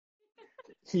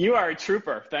You are a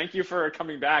trooper. Thank you for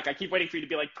coming back. I keep waiting for you to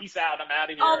be like, peace out, I'm out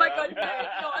of here. Oh my God, no,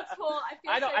 not at all. I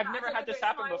feel I've never had this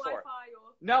happen before.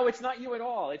 No, it's not you at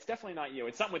all. It's definitely not you.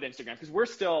 It's something with Instagram because we're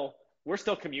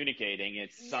still communicating.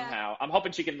 It's somehow, I'm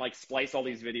hoping she can like splice all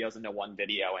these videos into one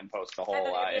video and post the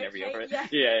whole interview of it.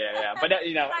 Yeah. But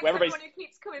everybody's, everyone who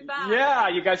keeps coming back. Yeah,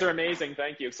 you guys are amazing.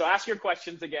 Thank you. So ask your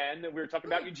questions again. We were talking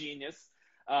about your genius.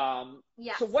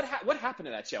 So what happened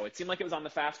to that show? It seemed like it was on the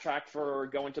fast track for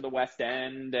going to the West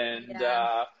End, and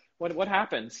what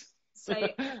happened? So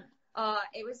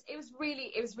it was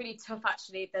really tough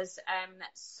actually. There's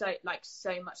so much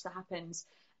that happened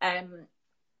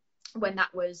when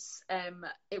that was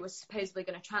it was supposedly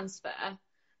going to transfer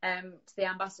to the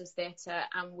Ambassadors Theatre,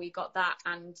 and we got that,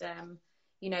 and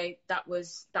that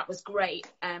was great,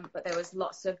 but there was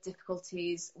lots of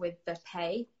difficulties with the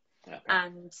pay. Okay.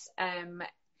 And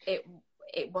it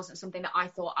wasn't something that I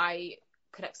thought I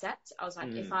could accept. I was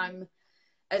like, if I'm,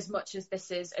 as much as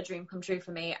this is a dream come true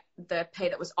for me, the pay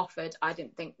that was offered I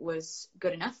didn't think was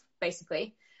good enough,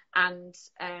 basically. And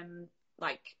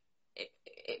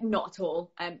not at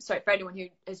all. Sorry for anyone who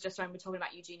has just joined, we're talking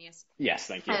about You Genius. Yes,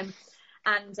 thank you.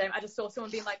 And I just saw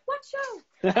someone being like, what show?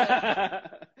 And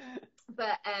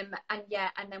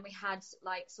then we had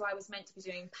so I was meant to be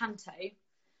doing Panto.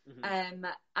 And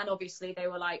obviously they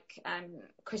were like,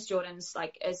 Chris Jordan's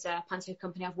is a Panto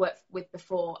company I've worked with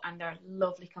before, and they're a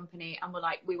lovely company, and we're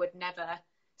like, we would never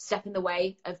step in the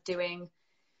way of you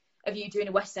doing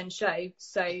a West End show,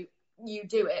 so you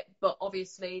do it, but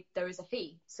obviously there is a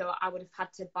fee, so I would have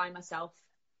had to buy myself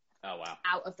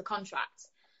out of the contract,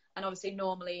 and obviously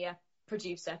normally a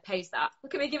producer pays that.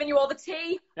 Look at me giving you all the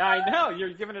tea. Yeah, I know,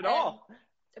 you're giving it all.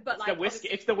 But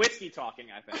it's the whiskey talking,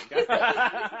 I think.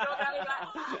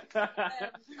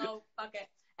 Oh, fuck it.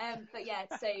 But yeah,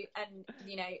 so, and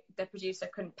the producer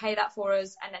couldn't pay that for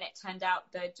us, and then it turned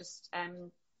out that just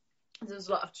there was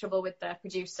a lot of trouble with the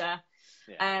producer,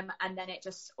 and then it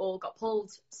just all got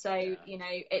pulled. So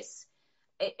it's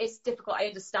difficult. I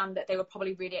understand that they were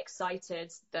probably really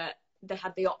excited that they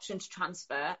had the option to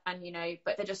transfer, and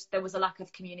but there was a lack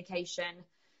of communication,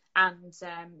 and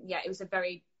it was a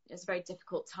very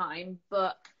difficult time.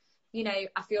 But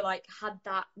I feel like had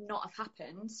that not have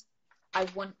happened, I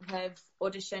wouldn't have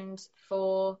auditioned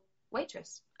for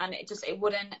Waitress, and it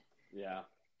wouldn't.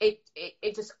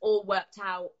 It just all worked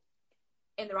out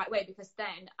in the right way, because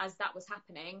then as that was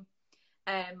happening,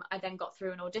 I then got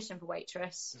through an audition for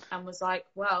Waitress and was like,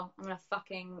 well, I'm gonna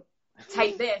fucking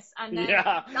take this, and then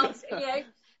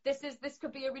this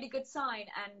could be a really good sign.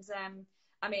 And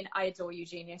I mean, I adore You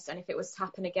Genius, and if it was to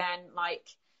happen again,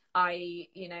 I'd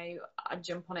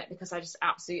jump on it, because I just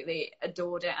absolutely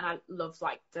adored it, and I love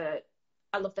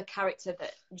the character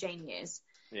that Janie is,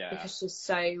 because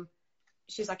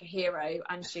she's like a hero,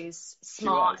 and she's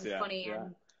smart and funny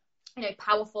and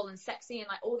powerful and sexy, and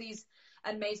all these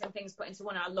amazing things put into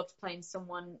one. And I loved playing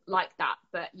someone like that.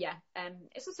 But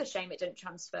it's just a shame it didn't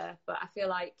transfer, but I feel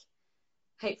like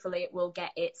hopefully it will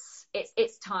get its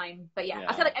time. But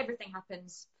I feel like everything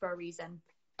happens for a reason.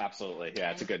 Absolutely.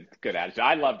 Yeah, it's a good attitude.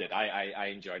 I loved it.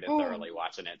 I enjoyed it thoroughly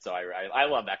watching it. So I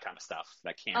love that kind of stuff,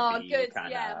 that campy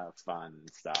kind of fun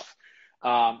stuff.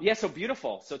 So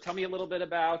beautiful. So tell me a little bit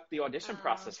about the audition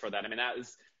process for that. I mean, that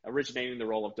was originating the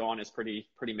role of Dawn is pretty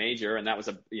major, and that was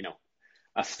a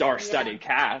star-studded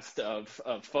cast of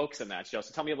folks in that show.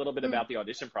 So tell me a little bit about the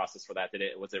audition process for that.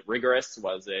 Was it rigorous?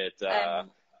 Was it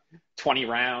 20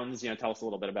 rounds? Tell us a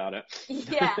little bit about it.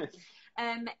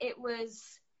 It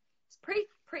was pretty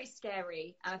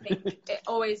scary, and I think it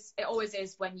always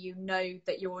is when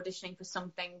that you're auditioning for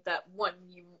something that, one,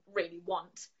 you really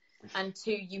want, and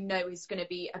two, is going to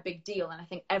be a big deal. And I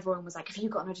think everyone was like, have you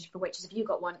got an audition for Waitress? Have you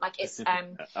got one? It's so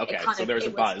there's a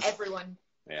buzz. Everyone,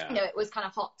 it was kind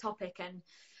of hot topic, and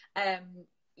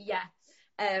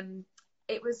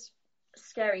it was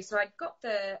scary. So I got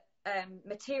the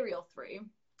material through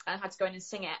and had to go in and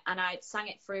sing it, and I sang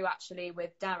it through actually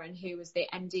with Darren, who was the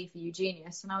MD for You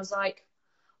Genius, and I was like,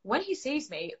 when he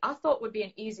sees me, I thought it would be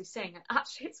an easy sing, and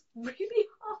actually it's really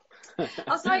hard.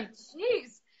 I was like,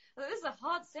 jeez, this is a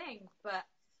hard sing. But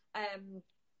I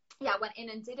went in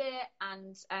and did it,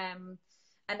 and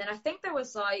then I think there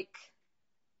was I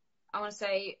want to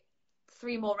say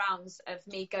 3 more rounds of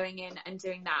me going in and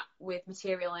doing that with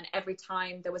material, and every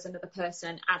time there was another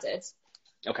person added.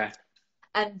 Okay.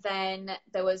 And then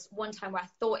there was one time where I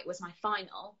thought it was my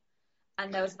final,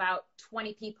 and there was about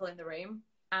 20 people in the room,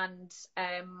 and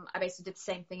I basically did the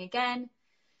same thing again,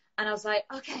 and I was like,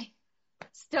 okay,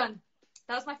 it's done.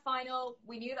 That was my final.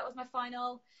 We knew that was my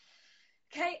final.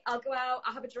 Okay, I'll go out,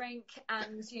 I'll have a drink,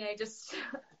 and just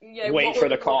wait for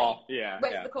the call. Wait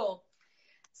for the call.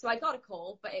 So I got a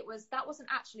call, but that wasn't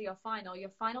actually your final.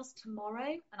 Your final's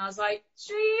tomorrow. And I was like,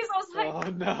 jeez, I was like, oh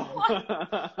no.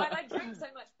 What? I drink so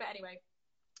much. But anyway,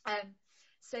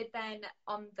 so then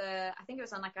I think it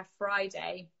was on like a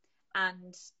Friday,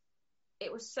 and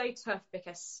it was so tough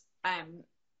because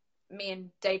me and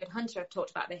David Hunter have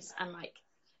talked about this, and like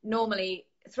normally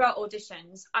throughout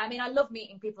auditions, I mean, I love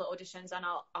meeting people at auditions, and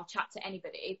I'll chat to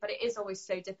anybody, but it is always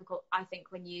so difficult, I think,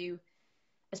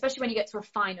 especially when you get to a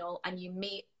final and you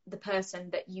meet the person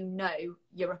that you know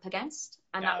you're up against.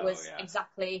 And that was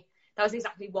exactly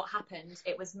what happened.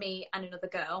 It was me and another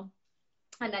girl.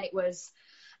 And then it was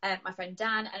my friend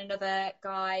Dan and another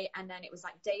guy. And then it was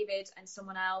like David and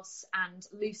someone else. And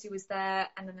Lucy was there.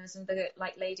 And then there was another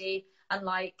like lady. And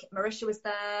like Marisha was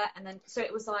there. And then, so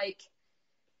it was like,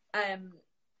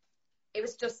 it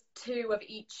was just two of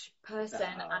each person.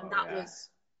 And that was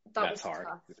hard.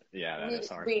 Tough. Yeah, that is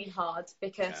hard. Really hard,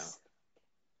 because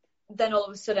then all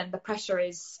of a sudden the pressure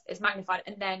is magnified,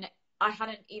 and then I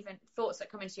hadn't even thoughts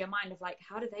that come into your mind of like,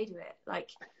 how do they do it? Like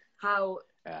how,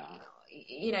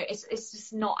 it's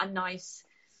just not a nice.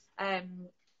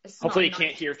 Hopefully you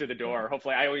can't hear through the door.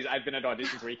 Hopefully, I've been at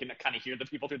auditions where you can kind of hear the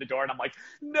people through the door, and I'm like,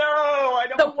 no, I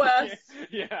don't. The worst.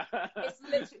 Yeah.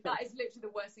 That is literally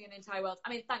the worst thing in the entire world. I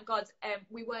mean, thank God,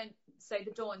 we weren't. So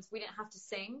the Dawns, we didn't have to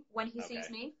sing when he sees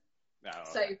me. No.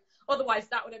 So otherwise,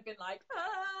 that would have been like,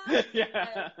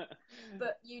 yeah.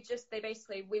 But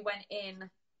we went in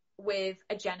with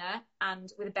a Jenna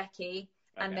and with a Becky.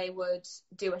 And they would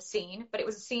do a scene, but it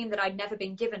was a scene that I'd never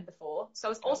been given before. So I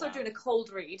was also doing a cold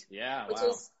read, which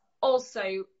is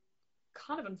also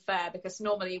kind of unfair, because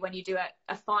normally when you do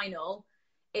a final,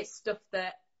 it's stuff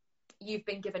that you've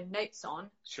been given notes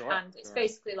on. Sure. And it's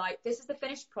basically like, this is the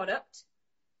finished product.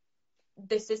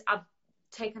 I've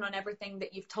taken on everything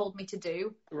that you've told me to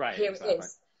do. Right. Here it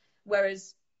is.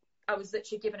 Whereas I was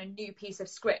literally given a new piece of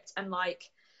script, and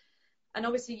like, and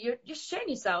obviously you're showing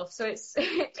yourself, so it's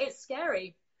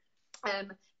scary.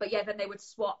 But yeah, then they would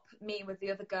swap me with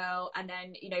the other girl, and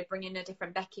then bring in a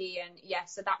different Becky, and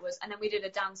so that was, and then we did a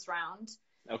dance round.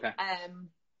 Okay.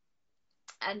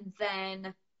 And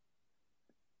then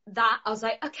that I was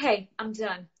like, okay, I'm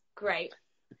done, great.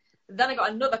 Then I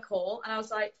got another call, and I was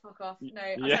like, fuck off, no.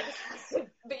 I was like, this has to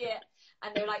be it.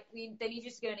 And they were like, they need you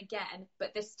to go in again,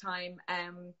 but this time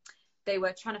they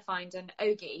were trying to find an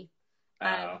Ogie.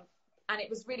 And it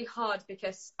was really hard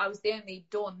because I was the only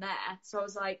Dawn there. So I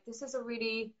was like, this is a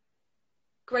really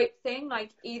great thing.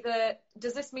 Like, either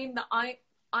does this mean that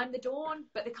I'm the Dawn,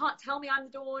 but they can't tell me I'm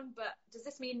the Dawn, but does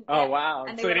this mean... Oh, wow.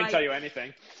 So they didn't tell you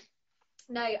anything?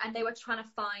 No, and they were trying to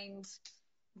find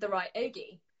the right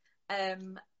Ogie.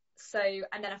 And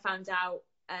then I found out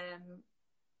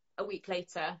a week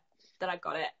later that I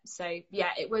got it. So,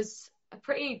 yeah, it was a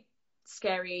pretty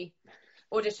scary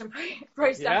audition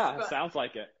process. Yeah, sounds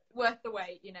like it. Worth the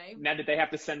wait, Now, did they have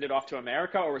to send it off to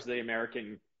America, or was the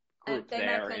American group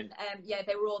there?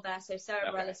 They were all there. So Sarah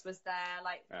Bareilles was there,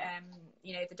 like,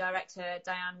 the director,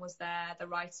 Diane was there, the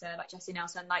writer, like Jessie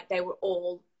Nelson, like, they were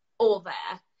all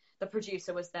there. The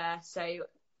producer was there. So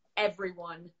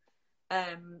everyone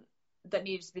that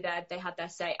needed to be there, they had their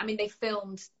say. I mean, they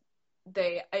filmed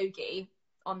the Ogie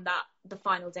on the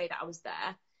final day that I was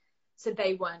there. So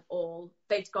they'd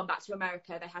gone back to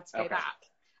America. They had to go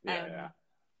back.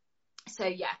 So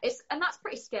yeah, and that's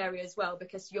pretty scary as well,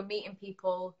 because you're meeting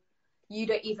people you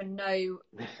don't even know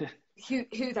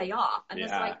who they are, and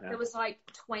there was like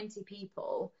 20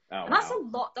 people, and that's a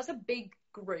lot. That's a big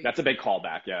group. That's a big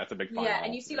callback. Yeah, that's a big final. Yeah,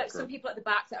 and you see like some people at the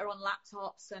back that are on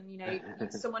laptops,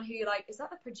 and someone who you're like, is that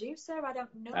the producer? I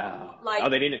don't know.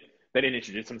 They didn't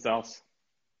introduce themselves.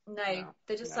 No,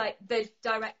 they're just like the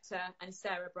director and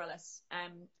Sarah Bareilles.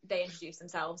 They introduced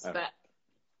themselves, but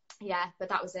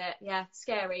that was it. Yeah,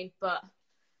 scary, but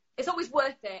it's always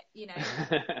worth it,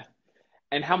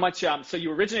 And how much? So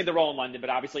you originated the role in London, but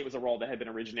obviously it was a role that had been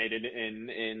originated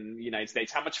in the United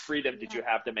States. How much freedom did you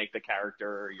have to make the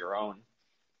character your own?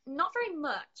 Not very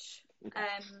much.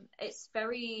 It's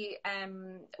very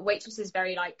Waitress is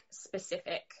very like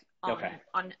specific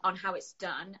on how it's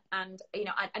done, and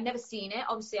I'd never seen it.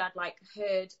 Obviously, I'd like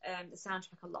heard the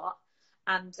soundtrack a lot,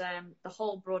 and the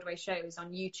whole Broadway show is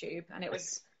on YouTube, and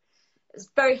it's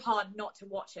very hard not to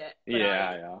watch it.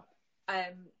 But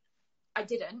I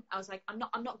didn't. I was like, I'm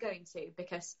not going to,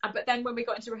 because. But then when we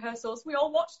got into rehearsals, we all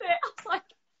watched it. I was like,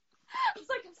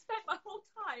 I've spent my whole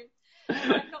time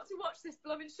trying not to watch this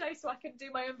beloved show so I can do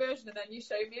my own version, and then you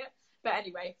show me it. But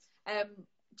anyway,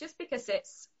 just because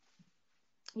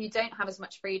you don't have as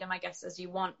much freedom, I guess, as you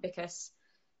want, because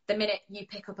the minute you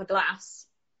pick up a glass,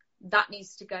 that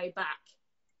needs to go back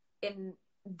in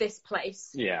this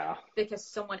place Yeah. because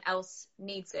someone else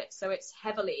needs it. So it's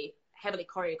heavily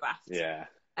choreographed. Yeah.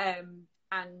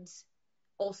 And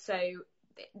also,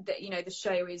 the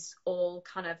show is all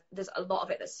kind of, there's a lot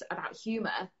of it that's about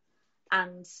humor,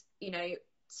 and,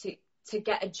 to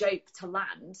get a joke to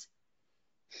land,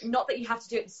 not that you have to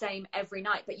do it the same every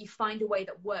night, but you find a way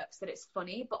that works, that it's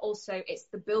funny, but also it's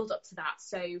the build up to that.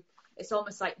 So it's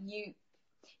almost like you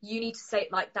need to say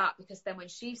it like that, because then when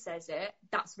she says it,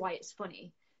 that's why it's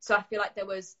funny. So I feel like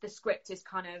the script is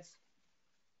kind of,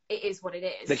 it is what it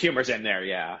is. The humor's in there,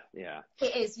 yeah.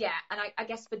 It is, yeah. And I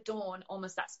guess for Dawn,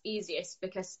 almost that's easiest,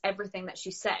 because everything that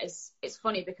she says, it's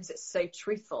funny because it's so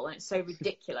truthful and it's so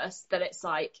ridiculous that it's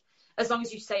like, as long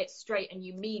as you say it straight and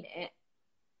you mean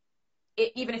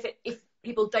it, even if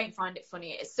people don't find it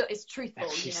funny, it's truthful,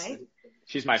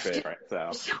 She's my favorite.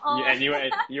 So, and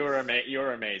you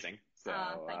were amazing. So,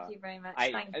 thank you very much.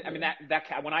 I mean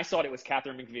that when I saw it was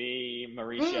Catherine McGee,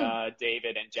 Marisha,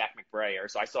 David, and Jack McBrayer.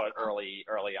 So I saw it early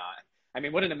on. I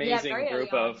mean, what an amazing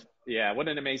group of what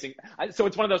an amazing. So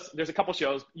it's one of those. There's a couple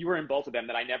shows, you were in both of them,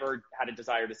 that I never had a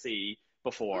desire to see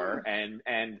before, and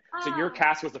so your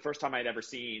cast was the first time I'd ever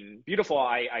seen. Beautiful,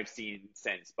 I've seen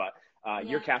since, but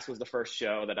your cast was the first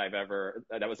show that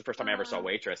that was the first time I ever saw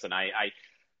Waitress, and I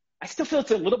still feel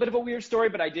it's a little bit of a weird story,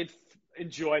 but I did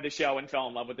enjoy the show and fell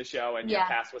in love with the show, and your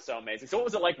cast was so amazing. So what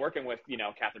was it like working with,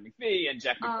 Catherine McPhee and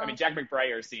Jack? I mean, Jack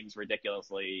McBrayer seems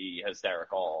ridiculously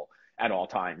hysterical at all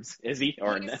times. Is he?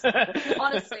 Or honestly,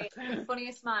 the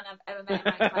funniest man I've ever met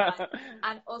in my entire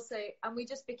life. And we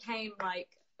just became like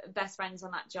best friends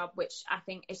on that job, which I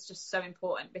think is just so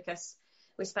important, because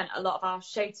we spent a lot of our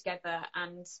show together,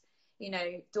 and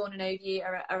Dawn and Ogie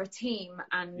are a team,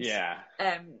 and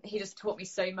he just taught me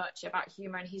so much about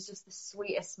humor, and he's just the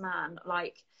sweetest man,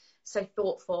 like so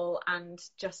thoughtful, and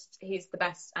just he's the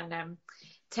best. And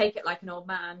take it like an old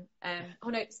man.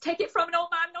 Take it from an old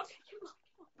man, not take it like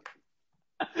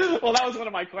an old man. Well, that was one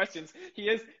of my questions. He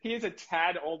is a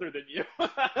tad older than you.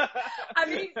 I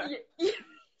mean,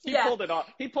 He pulled it off.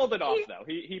 He pulled it off, though.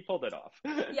 He pulled it off.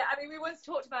 Yeah, I mean, we once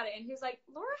talked about it, and he was like,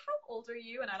 "Laura, how old are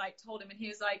you?" And I told him, and he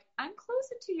was like, "I'm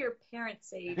closer to your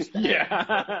parents' age."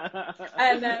 Yeah.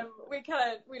 And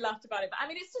we laughed about it. But I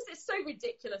mean, it's so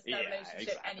ridiculous, their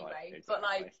relationship anyway.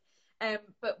 Exactly.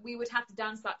 But we would have to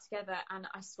dance that together, and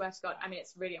I swear to God, I mean,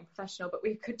 it's really unprofessional, but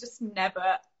we could just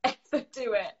never ever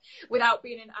do it without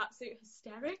being in absolute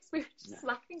hysterics. We were just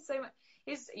laughing so much.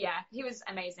 He was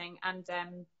amazing, and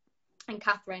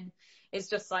Catherine is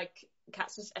just like,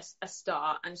 Kat's just a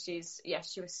star, and she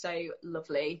was so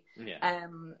lovely.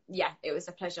 It was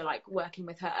a pleasure like working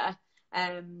with her.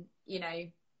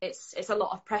 It's a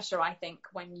lot of pressure, I think,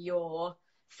 when your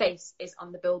face is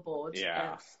on the billboard.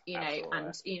 Absolutely.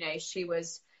 And she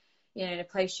was in a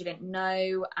place she didn't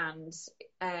know, and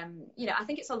I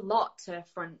think it's a lot to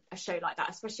front a show like that,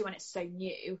 especially when it's so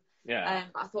new.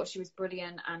 I thought she was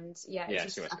brilliant, and it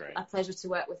was just a pleasure to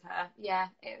work with her.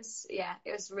 It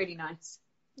was really nice.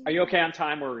 Are you okay on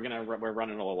time? We're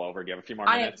running a little over. Do you have a few more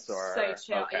minutes? I am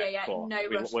so chill. Okay, cool. No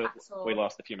rush at all. We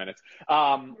lost a few minutes.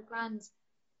 Grand.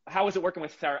 How was it working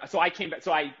with Sarah? So I came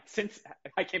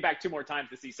back 2 more times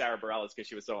to see Sarah Bareilles because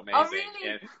she was so amazing. Oh,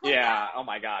 really? And, oh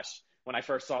my gosh. When I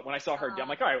saw her, I'm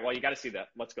like, all right, well, you got to see that.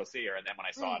 Let's go see her. And then when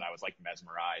I saw it, I was like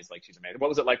mesmerized. Like, she's amazing. What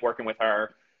was it like working with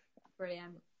her?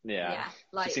 Brilliant. Yeah.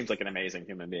 She seems like an amazing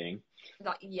human being.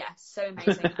 So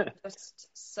amazing. And just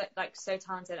so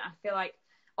talented. I feel like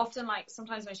often, like,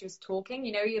 sometimes when she was talking,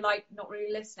 you're like not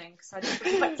really listening, because I just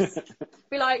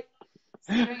be like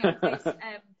staring at her face.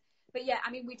 But yeah,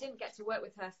 I mean, we didn't get to work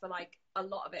with her for like a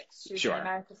lot of it, because she was in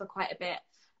America for quite a bit.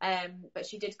 But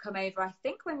she did come over, I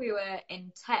think when we were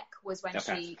in tech was when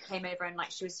she came over, and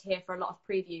like she was here for a lot of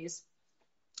previews.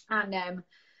 And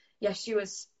she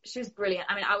was brilliant.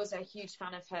 I mean, I was a huge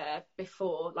fan of her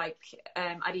before, like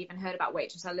I'd even heard about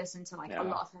Waitress. I listened to like a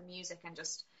lot of her music and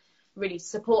just really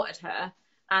supported her,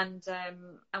 and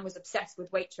was obsessed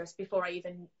with Waitress before I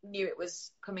even knew it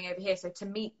was coming over here. So to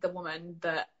meet the woman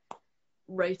that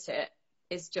wrote it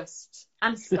is just,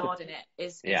 and starred in it,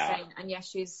 is insane. And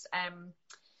she's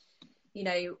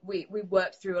we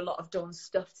worked through a lot of Dawn's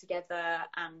stuff together,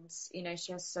 and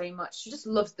she has so much, she just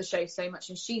loves the show so much,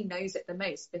 and she knows it the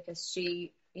most because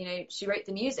she wrote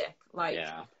the music,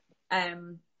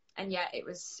 it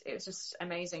was just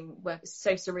amazing work. It's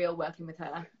so surreal working with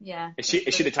her. Is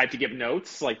she the type to give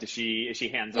notes? Like, is she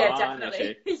hands on? Yeah,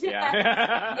 definitely.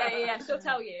 She'll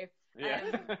tell you.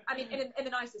 I mean, in the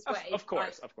nicest way. Of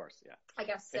course. Yeah. I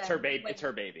guess it's her baby. It's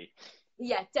her baby.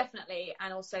 Yeah, definitely.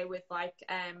 And also with like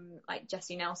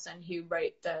Jessie Nelson, who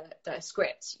wrote the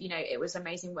script, it was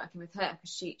amazing working with her,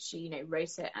 because she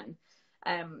wrote it,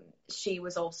 she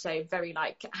was also very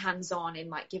like hands-on in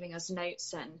like giving us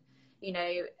notes, and you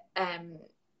know,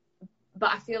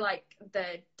 but I feel like the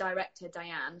director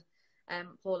Diane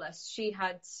Paulus, she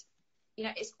had, you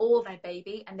know, it's all their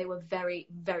baby, and they were very,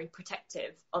 very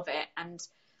protective of it, and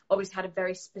always had a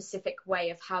very specific way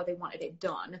of how they wanted it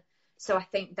done. So I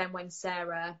think then when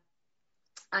Sarah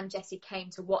and Jessie came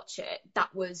to watch it,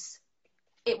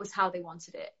 it was how they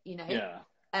wanted it, you know. Yeah.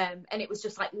 And it was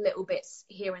just like little bits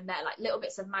here and there, like little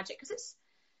bits of magic, because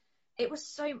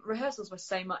rehearsals were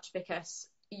so much, because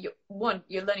you're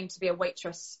learning to be a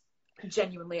waitress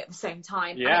genuinely at the same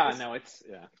time. Yeah,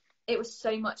 it was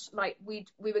so much like we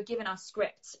were given our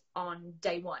script on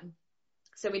day one,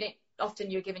 so we didn't.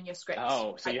 Often you're given your script.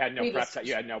 Oh, so like, you had no prep.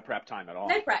 You had no prep time at all.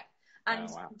 No prep, and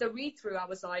the read through, I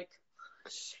was like,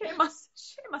 shit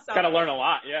myself. Got to learn a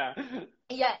lot. Yeah.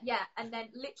 Yeah, and then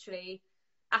literally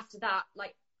after that,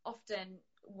 like often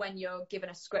when you're given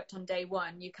a script on day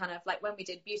one, you kind of like when we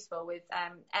did Beautiful with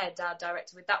Ed, our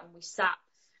director, with that one, we sat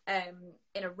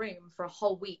in a room for a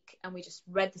whole week, and we just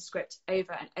read the script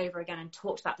over and over again and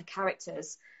talked about the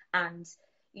characters, and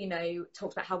you know,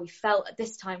 talked about how we felt at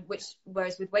this time,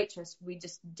 whereas with Waitress we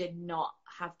just did not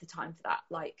have the time for that,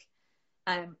 like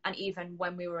and even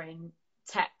when we were in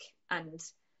tech and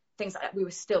things like that, we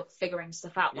were still figuring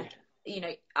stuff out. Like, you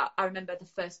know, I remember the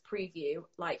first preview,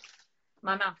 like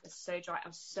my mouth was so dry, I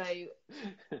was so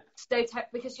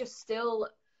because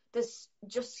there's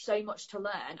just so much to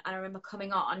learn. And I remember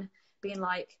coming on being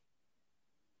like,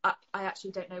 I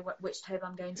actually don't know which table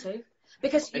I'm going to,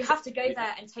 because you have to go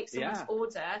there and take someone's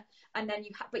order, and then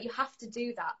but you have to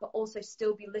do that, but also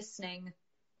still be listening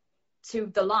to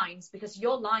the lines, because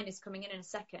your line is coming in a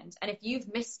second, and if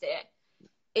you've missed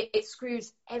it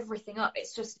screws everything up.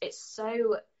 It's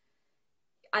so,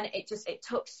 and it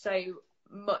took so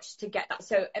much to get that.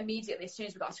 So immediately, as soon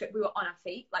as we got a script, we were on our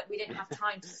feet. Like, we didn't have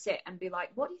time to sit and be like,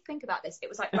 what do you think about this? It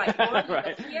was like, right, Laura, you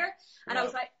live here. And I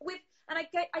was like, and I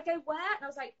go, where? And I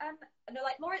was like, and they're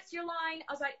like, Laura, it's your line.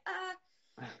 I was like,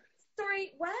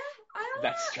 sorry, where?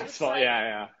 That's stressful. Like,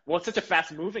 yeah. Well, it's such a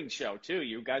fast moving show too.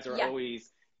 You guys are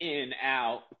always in,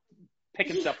 out,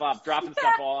 picking stuff up, dropping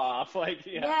stuff off. Like,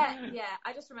 yeah.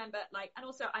 I just remember, like, and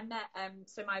also I met,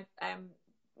 so my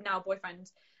now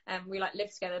boyfriend, we like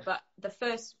lived together, but the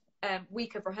first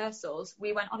week of rehearsals,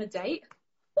 we went on a date.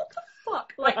 What the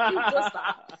fuck? Like, who does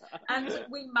that? And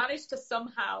we managed to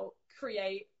somehow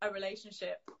create a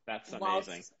relationship. That's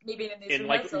amazing. Me being in these in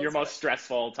like your most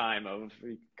stressful time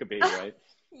could be, right?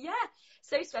 Yeah,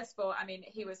 so stressful. I mean,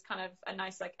 he was kind of a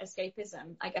nice like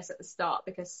escapism, I guess, at the start,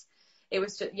 because it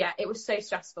was just it was so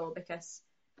stressful, because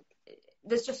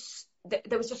there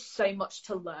was just so much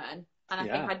to learn,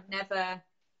 and I think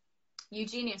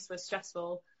Eugenius was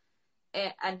stressful,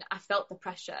 and I felt the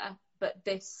pressure, but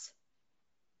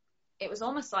it was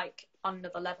almost like on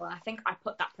another level. I think I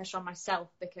put that pressure on myself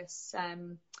because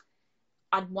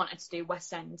I'd wanted to do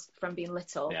West End from being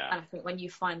little, and I think when you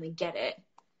finally get it,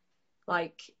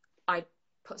 like, I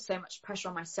put so much pressure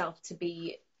on myself to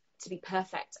be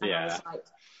perfect, and I was like,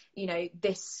 you know,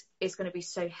 this is going to be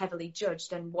so heavily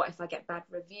judged, and what if I get bad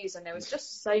reviews? And there was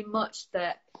just so much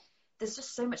there's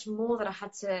just so much more that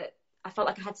I felt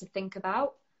like I had to think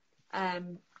about.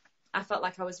 I felt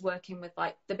like I was working with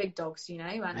like the big dogs, you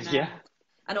know,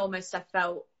 and almost I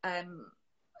felt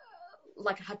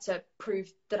like I had to prove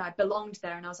that I belonged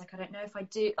there, and I was like, I don't know if I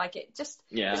do. Like, it just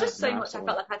there's just so much absolutely.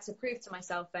 I felt like I had to prove to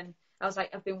myself, and I was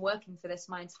like, I've been working for this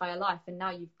my entire life, and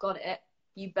now you've got it.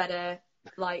 You better,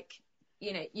 like,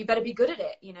 you know, you better be good at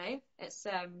it, you know. It's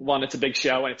one, it's a big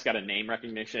show, and it's got a name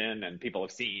recognition, and people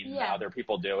have seen other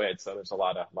people do it, so there's a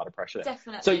lot of pressure there.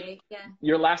 Definitely. So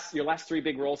your last three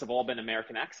big roles have all been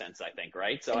American accents, I think,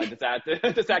 right? So does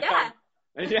that come?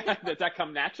 Yeah, does that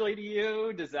come naturally to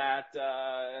you? Does that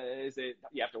is it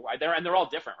you have to, they're all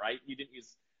different, right?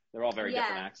 They're all very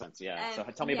different accents. So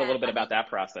tell me a little bit about that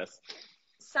process.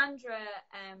 Sandra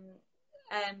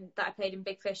that I played in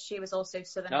Big Fish, she was also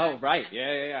Southern. Oh, right.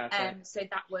 Yeah. Right. So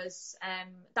that was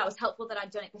helpful that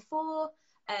I'd done it before.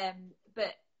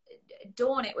 But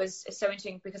Dawn, it was so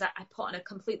interesting because I put on a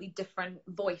completely different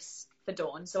voice for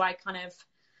Dawn. So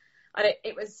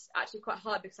it was actually quite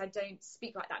hard because I don't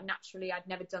speak like that naturally. I'd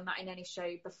never done that in any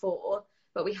show before.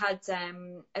 But we had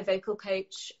a vocal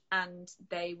coach, and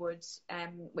they would,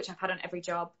 which I've had on every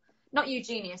job, not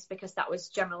Eugenius, because that was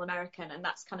general American, and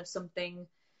that's kind of something,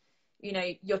 you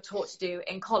know, you're taught to do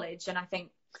in college. And I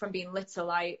think from being little,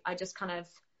 I just kind of,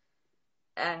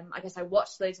 I guess I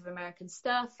watched loads of American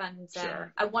stuff, and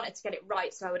I wanted to get it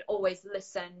right. So I would always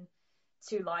listen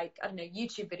to, like, I don't know,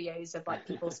 YouTube videos of like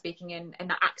people speaking in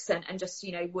that accent, and just,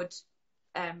 you know, would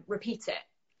repeat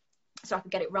it so I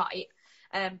could get it right.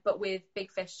 But with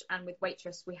Big Fish and with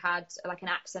Waitress, we had like an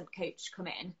accent coach come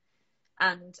in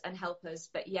and help us.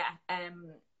 But yeah,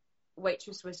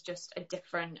 Waitress was just a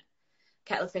different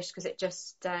kettle of fish, because it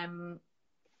just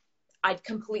I'd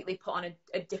completely put on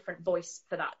a different voice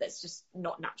for that that's just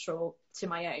not natural to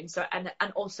my own. So and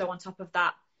also on top of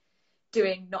that,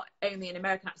 doing not only an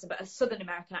American accent but a Southern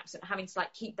American accent, having to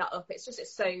like keep that up, it's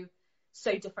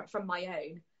so different from my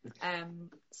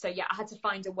own. So yeah, I had to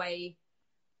find a way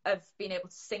of being able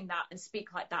to sing that and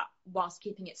speak like that whilst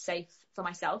keeping it safe for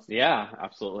myself. Yeah,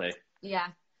 absolutely. Yeah.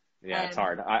 Yeah, it's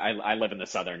hard. I live in the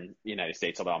southern United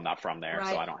States, although I'm not from there,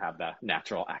 right. So I don't have the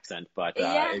natural accent. But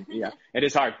it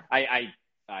is hard. I'm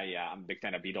a big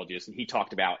fan of Beetlejuice, and he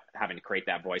talked about having to create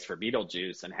that voice for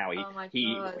Beetlejuice, and how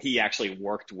he actually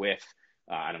worked with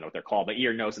I don't know what they're called, but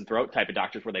ear, nose, and throat type of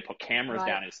doctors, where they put cameras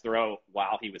down his throat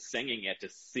while he was singing it to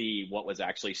see what was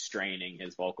actually straining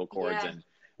his vocal cords and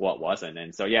what wasn't.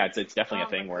 And so yeah, it's definitely a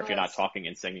thing where if you're not talking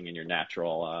and singing in your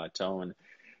natural tone.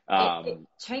 It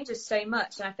changes so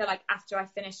much, and I feel like after I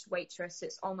finished Waitress,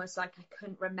 it's almost like I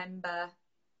couldn't remember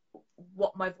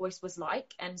what my voice was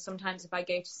like. And sometimes if I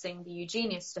go to sing the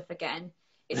Eugenius stuff again,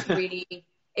 it's really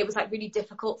it was like really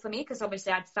difficult for me, because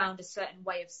obviously I'd found a certain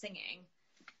way of singing,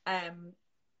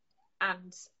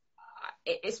 and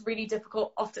it's really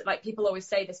difficult. Often, like, people always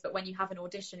say this, but when you have an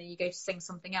audition and you go to sing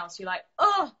something else, you're like,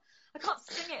 oh, I can't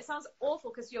sing it. It sounds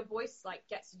awful, because your voice like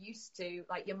gets used to,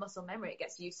 like, your muscle memory, it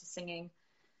gets used to singing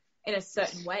in a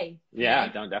certain way. Yeah,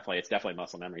 no, definitely. It's definitely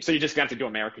muscle memory. So you just have to do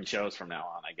American shows from now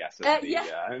on, I guess.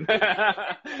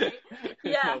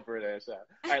 No British. All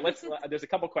right, there's a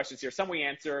couple questions here. Some we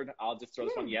answered. I'll just throw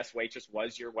this one. Yes, Waitress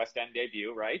was your West End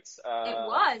debut, right? It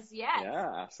was, yes.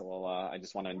 Yeah, so I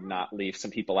just want to not leave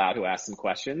some people out who asked some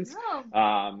questions.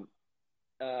 No.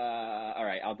 All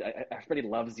right, everybody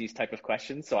loves these type of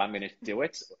questions, so I'm going to do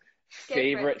it.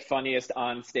 Favorite, funniest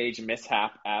on-stage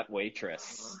mishap at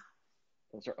Waitress?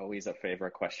 Those are always a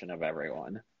favorite question of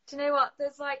everyone. Do you know what?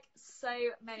 There's like so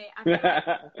many. I feel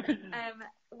like,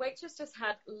 Waitress just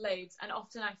had loads, and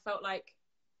often I felt like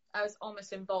I was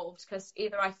almost involved, because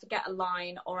either I forget a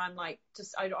line or I'm like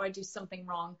I do something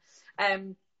wrong.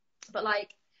 But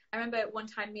like, I remember one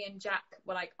time me and Jack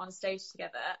were like on stage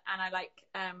together, and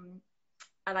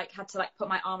I had to like put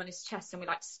my arm on his chest, and we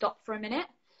like stopped for a minute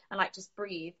and like just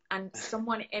breathe, and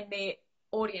someone in the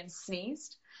audience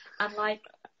sneezed, and like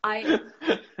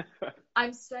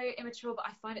I'm so immature, but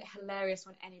I find it hilarious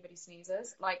when anybody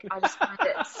sneezes. Like, I just find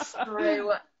it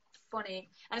so funny,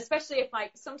 and especially if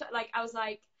like sometimes, like, I was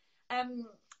like,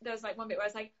 there was like one bit where I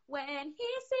was like, when he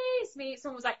sees me,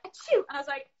 someone was like, achoo, and I was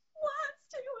like, what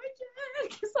do I do?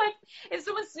 Because like, if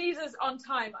someone sneezes on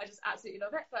time, I just absolutely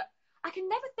love it. But I can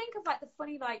never think of like the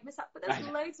funny like mishap, but there's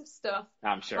loads of stuff.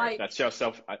 I'm sure like, that show's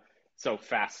so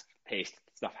fast paced.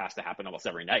 Stuff has to happen almost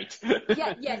every night.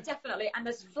 yeah, definitely. And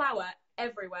there's flour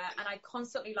everywhere, and I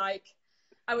constantly like,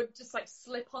 I would just like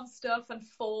slip on stuff and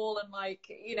fall, and like,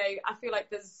 you know, I feel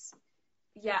like there's,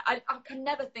 I can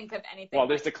never think of anything. Well,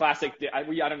 there's the classic, I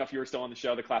don't know if you were still on the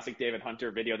show, the classic David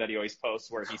Hunter video that he always posts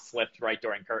where he slipped right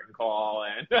during curtain call,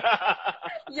 and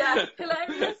yeah,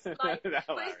 hilarious. Like, but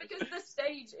it's because the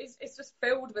stage is just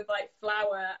filled with like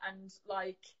flour and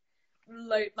like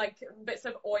bits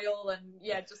of oil, and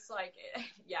just like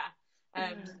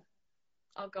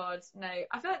oh god, no.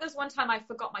 I feel like there's one time I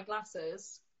forgot my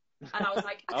glasses, and I was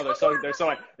like,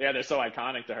 they're so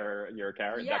iconic to your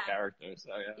character, that character. So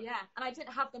and I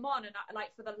didn't have them on, and I,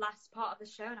 like, for the last part of the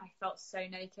show, and I felt so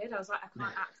naked. I was like, I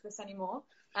can't act this anymore.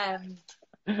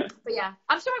 But yeah,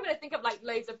 I'm sure I'm gonna think of like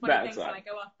loads of funny things when I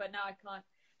go off, but now I can't.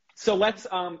 So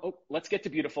let's get to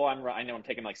Beautiful. I know I'm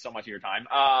taking like so much of your time.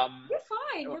 You're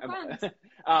fine. You're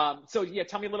fine. So yeah,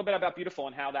 tell me a little bit about Beautiful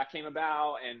and how that came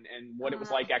about, and what it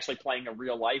was like actually playing a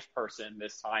real life person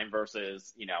this time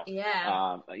versus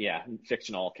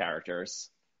fictional characters.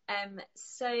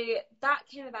 So that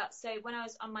came about. So when I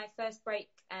was on my first break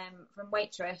from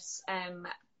Waitress,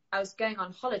 I was going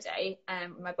on holiday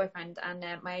with my boyfriend, and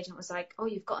my agent was like, "Oh,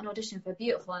 you've got an audition for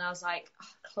Beautiful," and I was like, oh,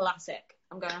 "Classic!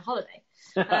 I'm going on holiday."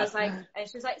 And I was like, and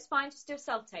she was like, "It's fine, just do a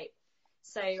self-tape."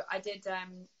 So I did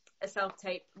a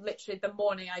self-tape literally the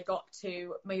morning I got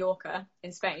to Mallorca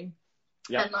in Spain,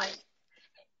 and like,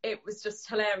 it was just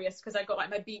hilarious because I got like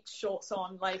my beach shorts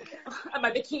on, like, and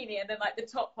my bikini, and then like the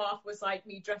top half was like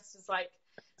me dressed as like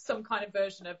some kind of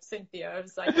version of Cynthia. I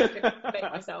was like, I couldn't make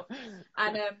myself.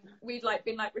 And we'd like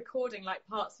been like recording like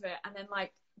parts of it, and then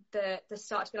like there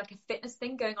started to be like a fitness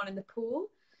thing going on in the pool,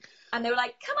 and they were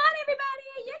like, "Come on everybody,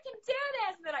 you can do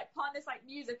this," and they're like put on this like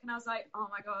music, and I was like, oh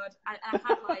my god. And I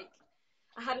had like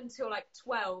I had until like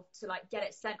 12 to like get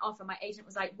it sent off, and my agent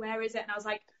was like, where is it? And I was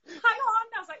like, hang on.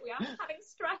 I was like, I'm having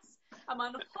stress. I'm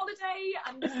on holiday,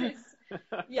 and this is,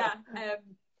 yeah.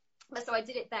 So I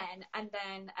did it then, and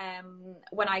then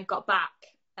when I got back,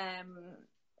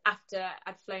 after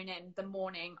I'd flown in the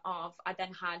morning of, I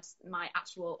then had my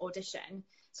actual audition.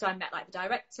 So I met like the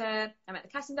director, I met the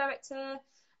casting director,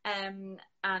 and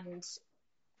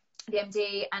the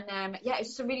MD, and yeah, it was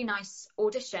just a really nice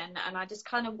audition, and I just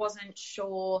kind of wasn't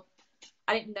sure.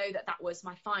 I didn't know that was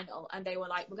my final, and they were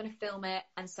like, we're going to film it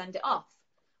and send it off.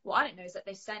 What I didn't know is that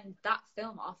they send that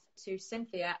film off to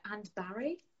Cynthia and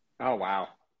Barry. Oh wow.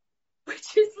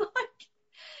 Which is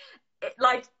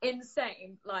like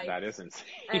insane. Like, that is insane.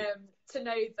 To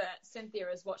know that Cynthia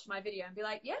has watched my video and be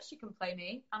like, yeah, she can play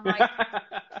me. I'm like,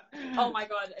 oh my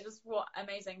God, what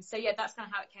amazing. So yeah, that's kind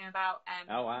of how it came about.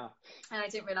 Oh wow. And I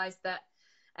didn't realize that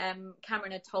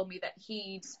Cameron had told me that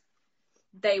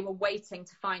they were waiting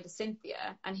to find a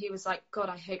Cynthia, and he was like, God,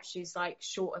 I hope she's like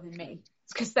shorter than me,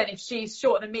 because then if she's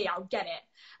shorter than me, I'll get it.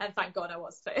 And thank God I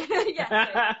was. So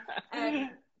yeah.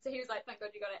 So he was like, thank God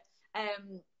you got it.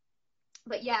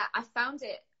 But yeah, I found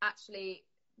it actually,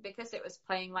 because it was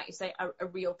playing, like you say, a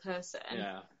real person.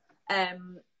 Yeah.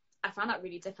 I found that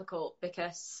really difficult,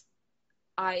 because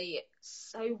I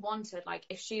so wanted, like,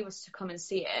 if she was to come and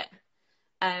see it,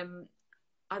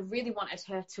 I really wanted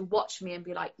her to watch me and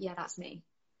be like, yeah, that's me.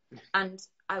 And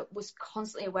I was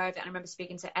constantly aware of it. And I remember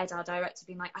speaking to Ed, our director,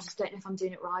 being like, I just don't know if I'm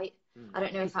doing it right. I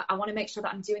don't know if I want to make sure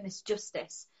that I'm doing this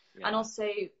justice. Yeah. And also,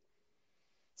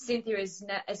 Cynthia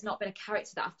has not been a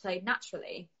character that I've played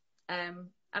naturally.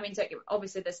 I mean,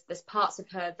 obviously there's parts of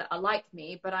her that are like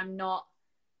me, but I'm not,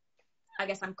 I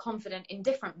guess I'm confident in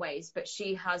different ways, but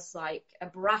she has like a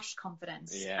brash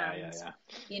confidence. Yeah.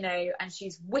 You know, and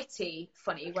she's witty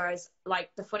funny, whereas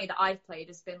like the funny that I've played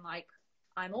has been like,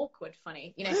 I'm awkward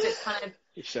funny, you know, so it's kind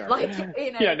of sure. like,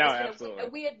 you know, yeah, no, absolutely. A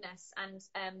weirdness.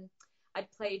 And I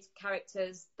played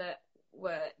characters that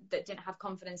didn't have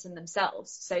confidence in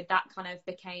themselves, so that kind of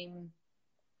became,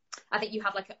 I think you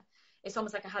have like it's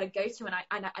almost like I had a go-to,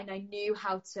 and I knew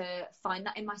how to find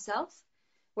that in myself.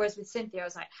 Whereas with Cynthia, I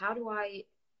was like, how do I,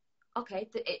 okay,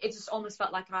 it just almost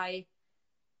felt like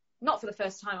not for the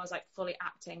first time I was like fully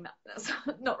acting, that's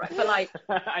not right, but like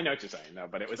I know what you're saying, no,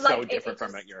 but it was like, so different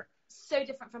from your so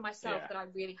different from myself that I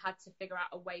really had to figure out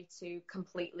a way to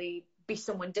completely be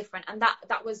someone different, and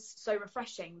that was so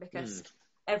refreshing, because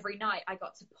every night I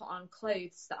got to put on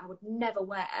clothes that I would never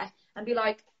wear and be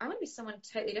like, I'm going to be someone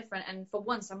totally different, and for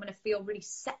once I'm going to feel really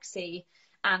sexy,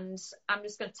 and I'm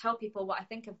just going to tell people what I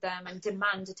think of them and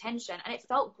demand attention, and it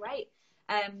felt great.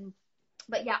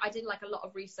 But yeah, I did like a lot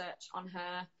of research on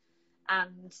her,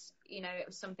 and you know, it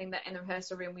was something that in the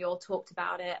rehearsal room we all talked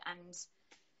about it, and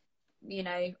you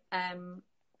know, and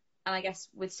I guess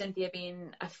with Cynthia being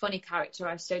a funny character,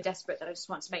 I was so desperate that I just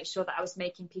wanted to make sure that I was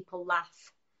making people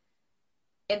laugh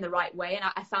in the right way, and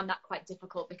I found that quite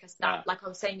difficult, because that, like I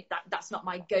was saying, that's not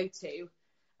my go-to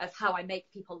of how I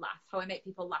make people laugh. How I make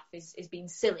people laugh is being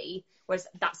silly, whereas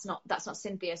that's not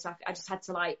Cynthia. So I just had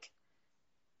to like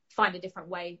find a different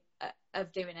way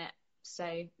of doing it.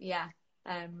 So yeah,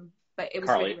 but it was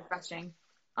really refreshing.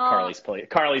 Carly's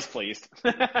pleased.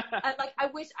 And like I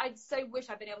so wish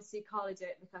I'd been able to see Carly do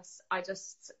it, because I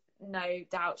just no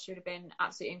doubt she would have been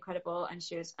absolutely incredible, and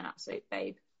she was an absolute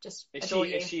babe. Just adore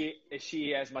you. Is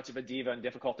she as much of a diva and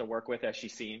difficult to work with as she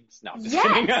seems? No, I'm just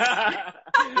kidding. Imagine,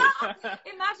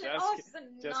 she's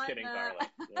a just kidding, Carly.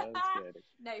 Just kidding.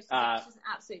 No, she's an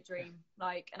absolute dream,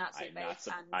 like an absolute babe.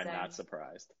 I'm not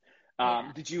surprised.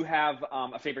 Yeah. Did you have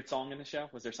a favorite song in the show?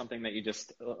 Was there something that you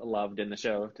just loved in the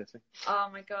show to sing? Oh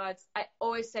my God, I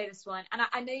always say this one, and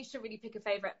I know you should really pick a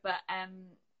favorite, but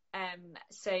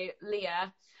so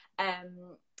Leah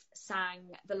sang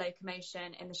The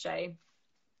Locomotion in the show.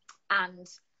 And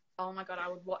oh my God, I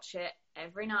would watch it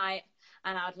every night,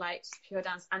 and I would like just pure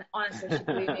dance. And honestly, she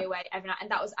blew me away every night.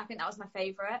 And I think that was my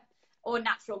favorite. Or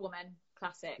Natural Woman,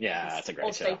 classic. Yeah, that's a great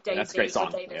also show. Daisy, that's a great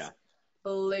song. Davis, yeah.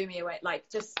 Blew me away. Like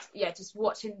just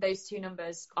watching those two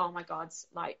numbers. Oh my God,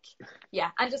 like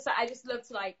yeah. And I just love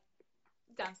to like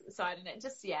dance at the side, and it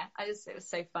was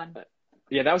so fun.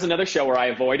 Yeah, that was another show where I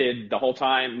avoided the whole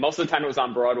time. Most of the time it was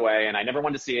on Broadway, and I never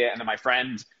wanted to see it. And then my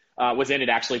friend was in it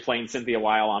actually playing Cynthia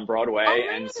Weil on Broadway. Oh,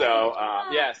 really? And so,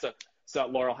 so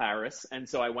Laurel Harris. And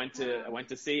so I went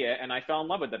to see it, and I fell in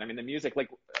love with it. I mean, the music, like,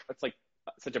 it's like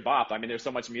such a bop. I mean, there's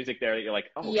so much music there that you're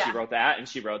like, oh, she wrote that, and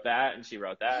she wrote that, and she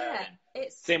wrote that. Yeah,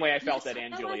 same way I felt at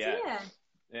Anne Juliet.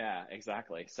 Yeah,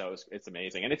 exactly. So it's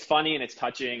amazing, and it's funny, and it's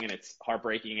touching, and it's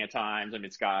heartbreaking at times. I mean,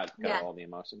 it's got all the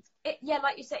emotions.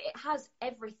 Like you say, it has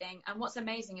everything. And what's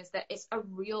amazing is that it's a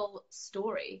real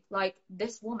story. Like,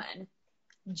 this woman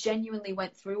genuinely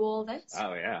went through all this.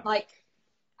 Oh yeah. Like,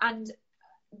 and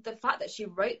the fact that she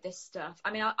wrote this stuff,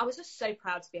 I mean, I was just so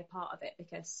proud to be a part of it,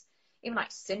 because even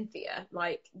like Cynthia,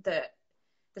 like the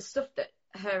stuff that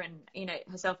her and, you know,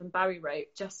 herself and Barry wrote,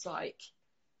 just like,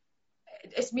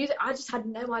 it's music. I just had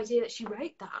no idea that she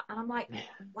wrote that. And I'm like,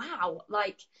 wow.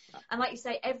 Like, and like you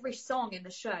say, every song in the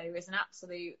show is an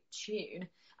absolute tune.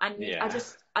 And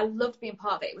I loved being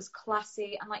part of it. It was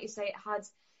classy. And like you say,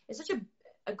 it's such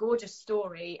a gorgeous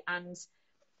story. And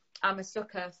I'm a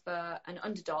sucker for an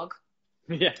underdog.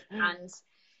 Yeah. And,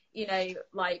 you know,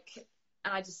 like,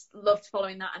 and I just loved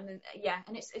following that. And then,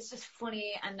 and it's just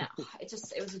funny, and it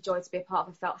was a joy to be a part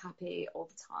of. I felt happy all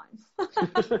the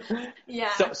time. Yeah.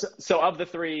 So of the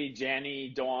three,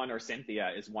 Janny, Dawn, or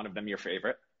Cynthia, is one of them your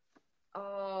favorite?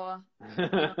 Oh,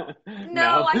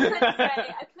 no, I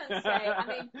couldn't say. I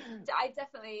mean, I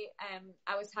definitely,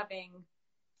 I was having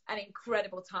an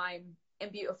incredible time in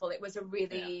Beautiful. It was a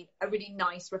really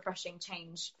nice, refreshing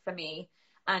change for me.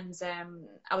 And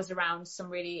I was around some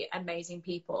really amazing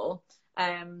people.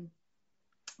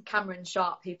 Cameron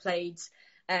Sharp, who played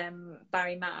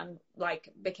Barry Mann,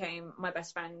 like, became my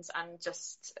best friend, and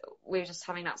we were just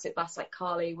having an absolute blast. Like,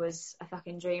 Carly was a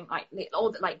fucking dream. Like,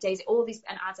 all like Daisy, all these,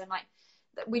 and Adam, like,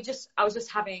 I was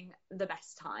just having the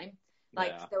best time.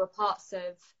 Like, there were parts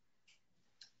I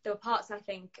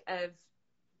think of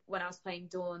when I was playing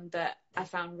Dawn that I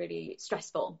found really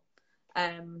stressful.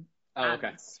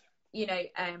 Okay. You know,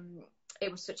 it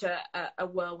was such a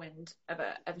whirlwind of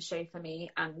a show for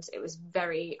me, and it was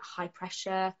very high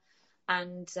pressure.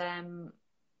 And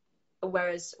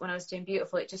whereas when I was doing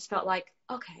Beautiful, it just felt like,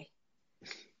 okay,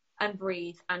 and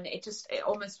breathe. And it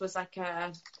almost was like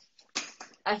a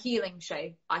healing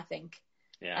show, I think.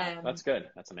 Yeah, that's good.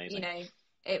 That's amazing. You know,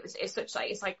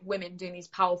 it's like women doing these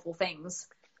powerful things,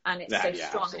 and it's so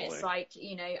strong. Absolutely. And it's like,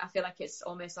 you know, I feel like it's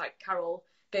almost like Carol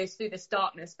goes through this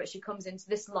darkness, but she comes into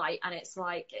this light, and it's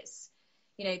like,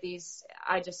 you know, it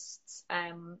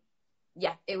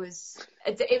was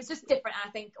just different. And I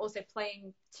think also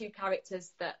playing two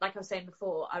characters that, like I was saying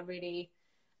before, are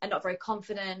not very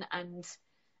confident, and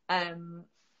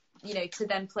you know, to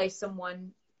then play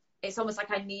someone, it's almost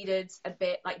like I needed a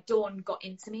bit, like, Dawn got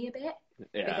into me a bit,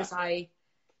 because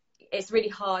it's really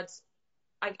hard.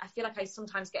 I feel like I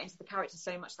sometimes get into the character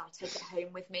so much that I take it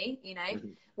home with me, you know,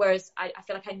 whereas I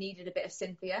feel like I needed a bit of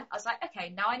Cynthia. I was like, okay,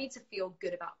 now I need to feel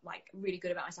really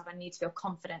good about myself. I need to feel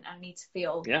confident. I need to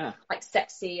feel like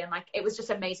sexy, and like, it was just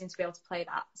amazing to be able to play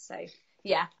that. So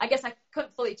yeah, I guess I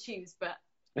couldn't fully choose, but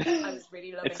I was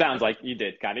really loving it. It sounds like you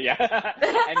did, kind of, yeah.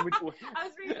 And I was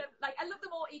really like, I love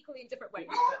them all equally in different ways.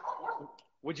 But,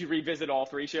 would you revisit all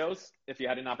three shows if you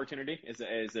had an opportunity? Is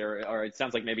there, or it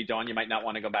sounds like maybe Dawn you might not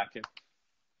want to go back to?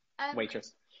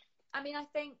 Waitress. I mean, I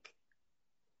think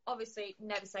obviously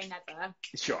never say never.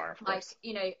 Sure, of course. Like,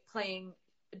 you know, playing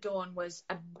Dawn was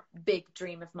a big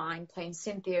dream of mine. Playing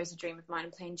Cynthia is a dream of mine,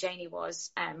 and playing Janie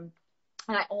was. And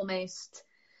I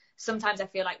sometimes I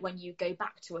feel like when you go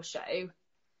back to a show,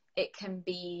 it can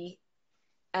be,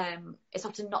 it's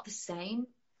often not the same.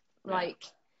 Like,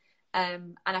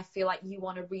 and I feel like you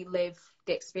want to relive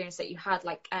the experience that you had.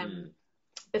 Like,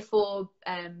 before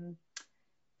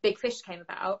Big Fish came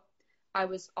about, I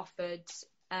was offered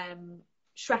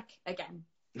Shrek again,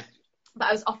 but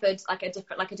I was offered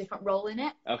like a different role in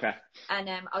it. Okay. And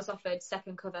I was offered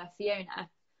second cover Fiona,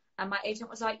 and my agent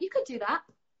was like, "You could do that.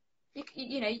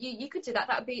 You could do that.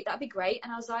 That'd be great."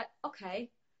 And I was like,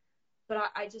 "Okay," but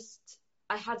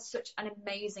I had such an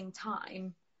amazing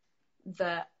time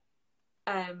that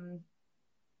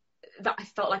that I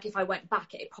felt like if I went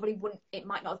back, it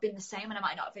might not have been the same, and I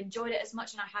might not have enjoyed it as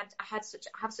much. And I have such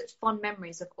fond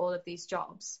memories of all of these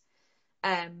jobs,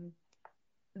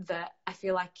 that I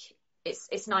feel like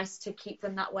it's nice to keep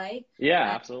them that way. Yeah,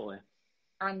 absolutely.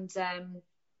 And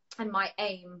my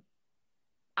aim,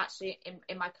 actually,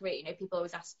 in my career, you know, people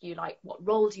always ask you, like, what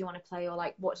role do you want to play, or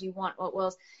like, what do you want?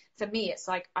 Well, for me, it's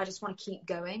like, I just want to keep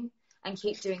going and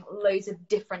keep doing loads of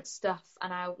different stuff,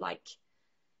 and I like,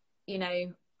 you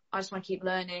know, I just want to keep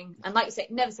learning. And like you say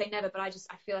never, but I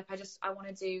feel like I want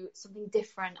to do something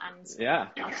different, and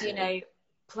you know,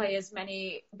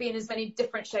 be in as many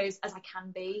different shows as I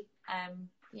can be.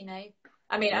 You know,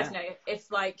 I mean, I don't know,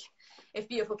 if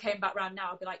Beautiful came back round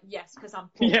now, I'd be like, yes, because I'm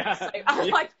poor. Yeah. So I'm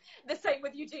like, the same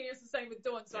with Eugenie, it's the same with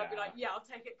Dawn. So I'd be like, yeah, I'll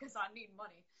take it because I need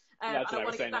money. That's what I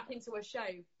want to saying. get back into a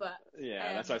show, but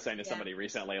that's what I was saying to somebody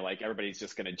recently. Like, everybody's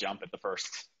just going to jump at the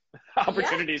first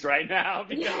opportunities right now,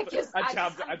 because a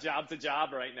job's a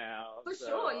job right now. For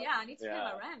sure, yeah. I need to pay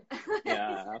my rent.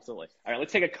 Yeah, absolutely. All right,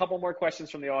 let's take a couple more questions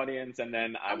from the audience, and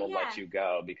then I will let you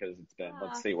go, because it's been.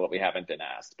 Let's see what we haven't been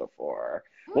asked before.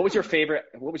 What was your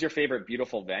favorite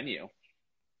beautiful venue?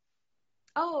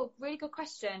 Oh, really good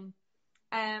question.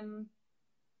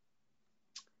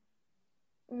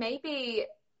 Maybe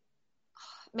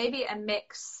a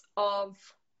mix of.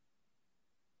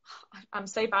 I'm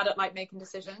so bad at like making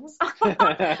decisions. I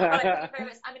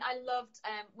loved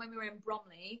when we were in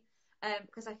Bromley,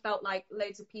 because I felt like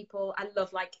loads of people. I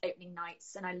love like opening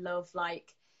nights, and I love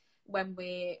like when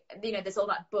there's all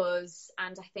that buzz,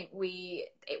 and I think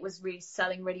it was really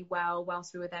selling really well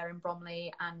whilst we were there in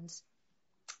Bromley, and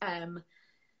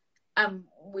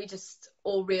we just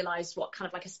all realised what kind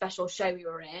of like a special show we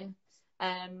were in.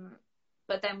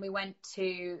 But then we went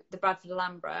to the Bradford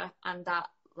Alhambra, and that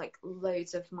like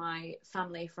loads of my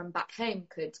family from back home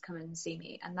could come and see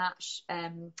me, and that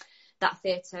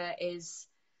theatre is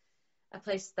a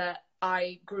place that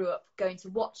I grew up going to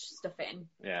watch stuff in.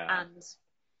 And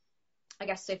I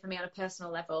guess so for me on a personal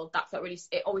level, that felt really,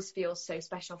 it always feels so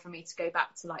special for me to go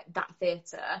back to like that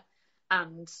theatre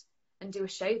and do a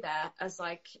show there as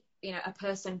like, you know, a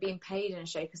person being paid in a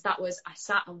show, because I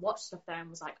sat and watched stuff there and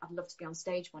was like, I'd love to be on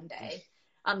stage one day.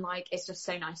 And like, it's just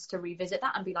so nice to revisit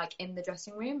that and be like in the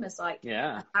dressing room as like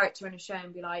a character in a show,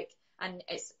 and be like, and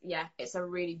it's a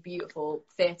really beautiful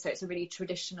theatre. It's a really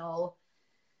traditional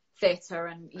theatre,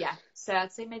 and so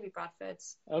I'd say maybe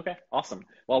Bradford's. Okay, awesome.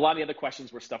 Well, a lot of the other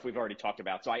questions were stuff we've already talked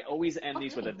about, so I always end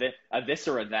these with a this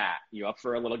or a that. You up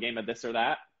for a little game of this or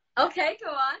that? Okay, go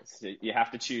on. So you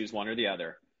have to choose one or the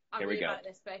other. Here we go. Like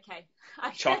this, but okay.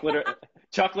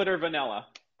 Chocolate or vanilla?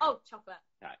 Oh, chocolate.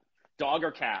 All right. Dog or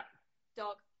cat?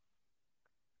 Dog.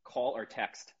 Call or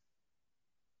text?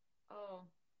 Oh,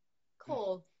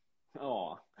 call.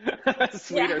 Oh,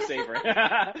 sweet or savory?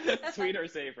 Sweet or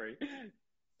savory?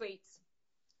 Sweet.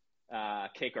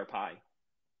 Cake or pie?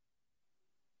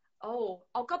 Oh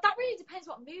God, that really depends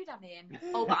what mood I'm in.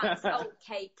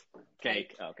 Cake.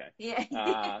 Cake. Okay.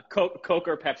 Yeah. Coke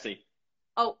or Pepsi?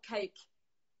 Oh, Coke.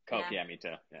 Coke. Yeah, me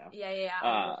too. Yeah.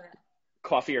 I love it.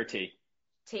 Coffee or tea?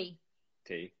 Tea.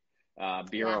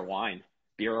 Beer or wine?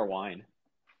 Beer or wine?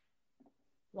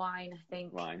 Wine, I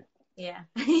think. Wine. Yeah.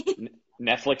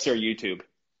 Netflix or YouTube?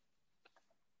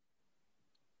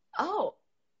 Oh.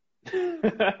 Do you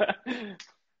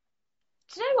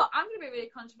know what? I'm going to be really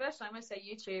controversial. I'm going to say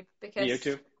YouTube, because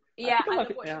YouTube? Yeah, I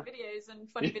love watching videos and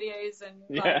funny videos, and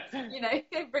like, you know,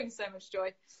 it brings so much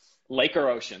joy. Lake or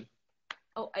ocean?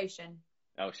 Oh, ocean.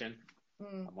 Ocean?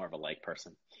 I'm more of a lake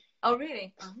person. Oh,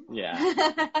 really? Oh. Yeah.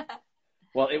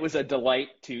 Well, it was a delight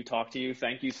to talk to you.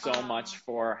 Thank you so much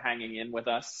for hanging in with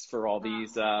us for all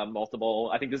these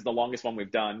multiple. I think this is the longest one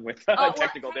we've done with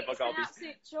technical difficulties. It's been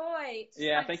an absolute joy.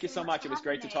 Yeah, thank you so much. It was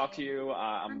great to talk to you.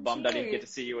 I'm bummed I didn't get to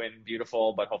see you in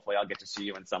Beautiful, but hopefully I'll get to see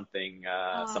you in something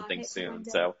soon.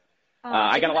 So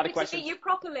I got a lot of questions. To meet you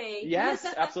properly. Yes,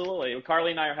 absolutely.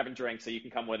 Carly and I are having drinks, so you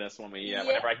can come with us when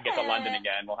whenever I can get to London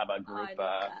again. We'll have a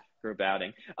group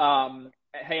outing.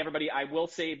 Hey, everybody, I will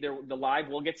save the live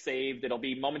will get saved. It'll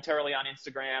be momentarily on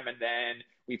Instagram, and then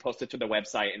we post it to the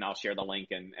website, and I'll share the link,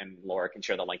 and Laura can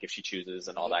share the link if she chooses,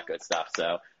 and all that good stuff. So,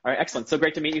 all right, excellent. So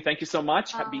great to meet you. Thank you so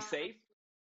much. Be safe.